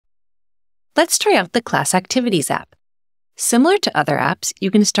Let's try out the Class Activities app. Similar to other apps, you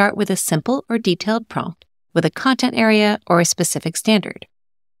can start with a simple or detailed prompt with a content area or a specific standard.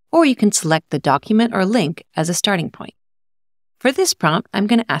 Or you can select the document or link as a starting point. For this prompt, I'm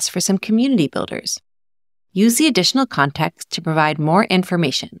going to ask for some community builders. Use the additional context to provide more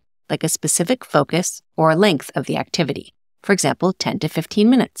information, like a specific focus or length of the activity, for example, 10 to 15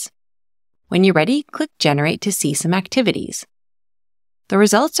 minutes. When you're ready, click Generate to see some activities. The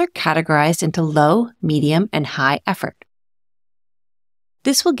results are categorized into low, medium, and high effort.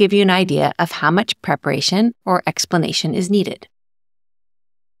 This will give you an idea of how much preparation or explanation is needed.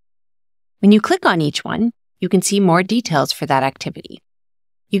 When you click on each one, you can see more details for that activity.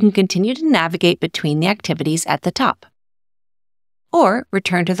 You can continue to navigate between the activities at the top, or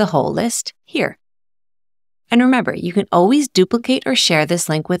return to the whole list here. And remember, you can always duplicate or share this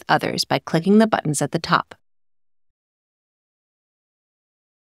link with others by clicking the buttons at the top.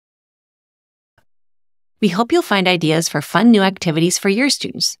 We hope you'll find ideas for fun new activities for your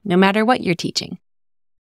students, no matter what you're teaching.